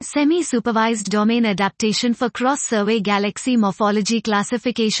Semi-Supervised Domain Adaptation for Cross-Survey Galaxy Morphology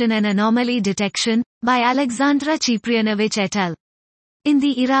Classification and Anomaly Detection, by Alexandra Ciprianovich et al. In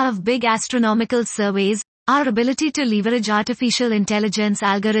the era of big astronomical surveys, our ability to leverage artificial intelligence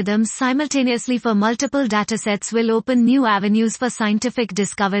algorithms simultaneously for multiple datasets will open new avenues for scientific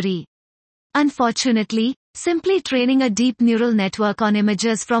discovery. Unfortunately, simply training a deep neural network on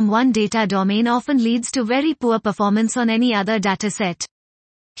images from one data domain often leads to very poor performance on any other dataset.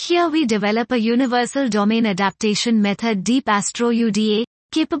 Here we develop a universal domain adaptation method, Deep Astro UDA,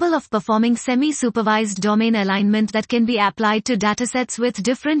 capable of performing semi-supervised domain alignment that can be applied to datasets with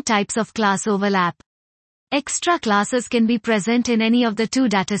different types of class overlap. Extra classes can be present in any of the two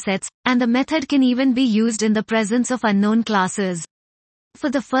datasets, and the method can even be used in the presence of unknown classes. For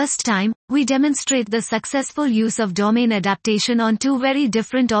the first time, we demonstrate the successful use of domain adaptation on two very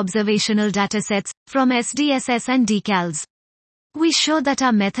different observational datasets, from SDSS and decals. We show that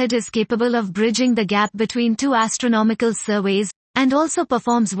our method is capable of bridging the gap between two astronomical surveys, and also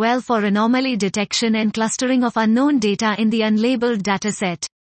performs well for anomaly detection and clustering of unknown data in the unlabeled dataset.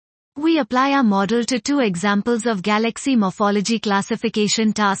 We apply our model to two examples of galaxy morphology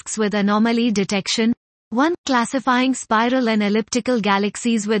classification tasks with anomaly detection. 1. Classifying spiral and elliptical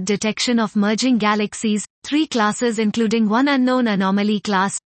galaxies with detection of merging galaxies, 3 classes including one unknown anomaly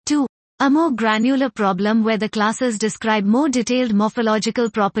class. 2. A more granular problem where the classes describe more detailed morphological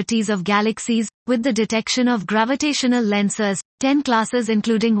properties of galaxies, with the detection of gravitational lensers, 10 classes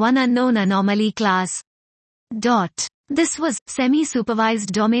including one unknown anomaly class. This was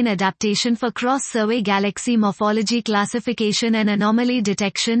Semi-Supervised Domain Adaptation for Cross-Survey Galaxy Morphology Classification and Anomaly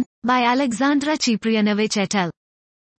Detection, by Alexandra Ciprianovich et al.